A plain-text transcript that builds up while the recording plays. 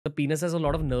The penis has a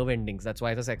lot of nerve endings. That's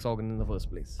why it's a sex organ in the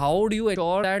first place. How do you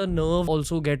ensure that the nerve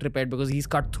also get repaired? Because he's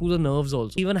cut through the nerves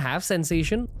also. Even have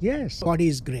sensation? Yes. Body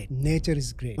is great. Nature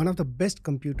is great. One of the best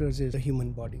computers is the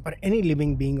human body or any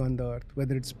living being on the earth,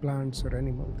 whether it's plants or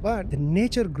animals. But the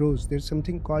nature grows. There's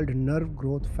something called nerve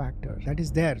growth factor that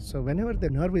is there. So whenever the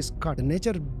nerve is cut, the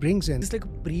nature brings in. It's like a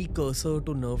precursor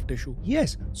to nerve tissue.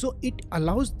 Yes. So it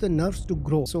allows the nerves to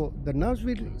grow. So the nerves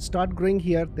will start growing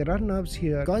here. There are nerves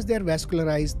here. Because they are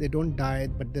vascularized, they don't die,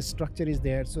 but the structure is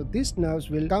there. So these nerves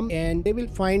will come and they will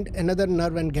find another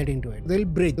nerve and get into it. They'll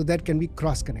bridge, so that can be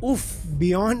cross-connected. Oof.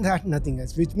 Beyond that, nothing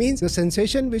else. Which means the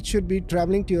sensation which should be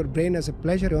traveling to your brain as a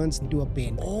pleasure turns into a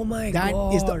pain. Oh my God.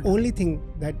 That is the only thing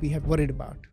that we have worried about.